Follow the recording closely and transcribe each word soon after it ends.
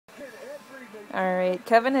Alright,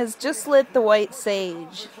 Kevin has just lit the white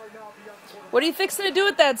sage. What are you fixing to do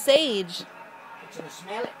with that sage? Can you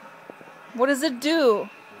smell it? What does it do?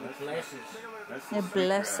 It blesses. It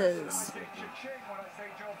blesses.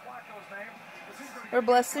 We're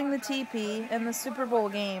blessing the Tipi and the Super Bowl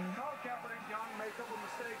game.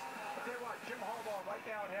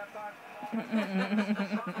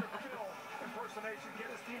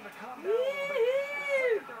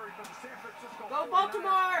 Go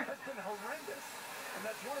Baltimore! That's been horrendous. And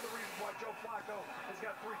that's one of the reasons why Joe Flacco has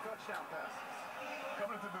got 3 touchdown passes.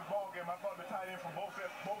 Coming into this ball game, I thought the tight end from both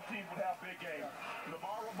teams would have big games.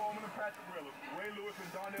 LeVar Bowman and Patrick Willis, Ray Lewis and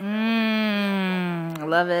Darnell.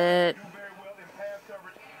 Love it. Do very well in pass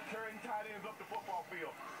coverage, carrying tight ends up the football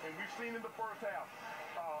field. And we've seen in the first half,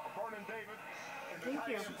 Vernon Davis and the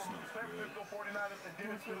tight end from the San Francisco 49ers and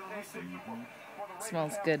Dennis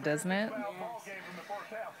Smells good, doesn't it?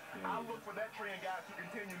 I look for that trend, guys, to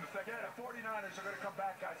continue in the second half. The 49ers are going to come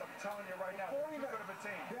back, guys. I'm telling you right now. Too good of a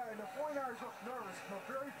team. Yeah, and the 49ers look nervous. The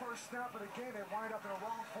very first snap of the game, they wind up in a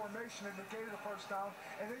wrong formation and negated the first down.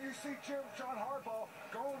 And then you see John Harbaugh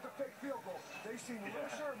going with the fake field goal. They seem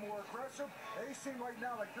looser, more aggressive. They seem right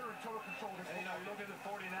now like they're in total control. And you know, you look at the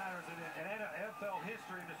 49ers in NFL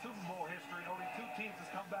history, the Super Bowl history, only 2 teams has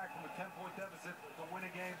come back from a 10-point deficit to win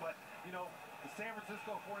a game. But, you know, the San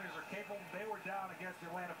Francisco 49ers are capable. They were down against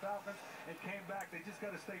the Atlanta Falcons and came back. They just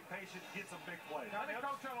got to stay patient, get some big plays. Now,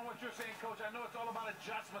 Coach, on what you're saying, Coach, I know it's all about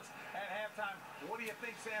adjustments at halftime. What do you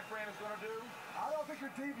think San Fran is going to do? I don't think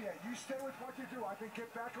you deviate. You stay with what you do. I think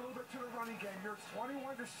get back a little bit to the running game. You're 21-6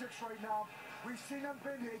 right now. We've seen them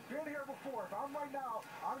been here before. If I'm right now,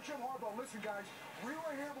 I'm Jim Harbaugh. Listen, guys, we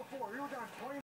were here before. We were down 20.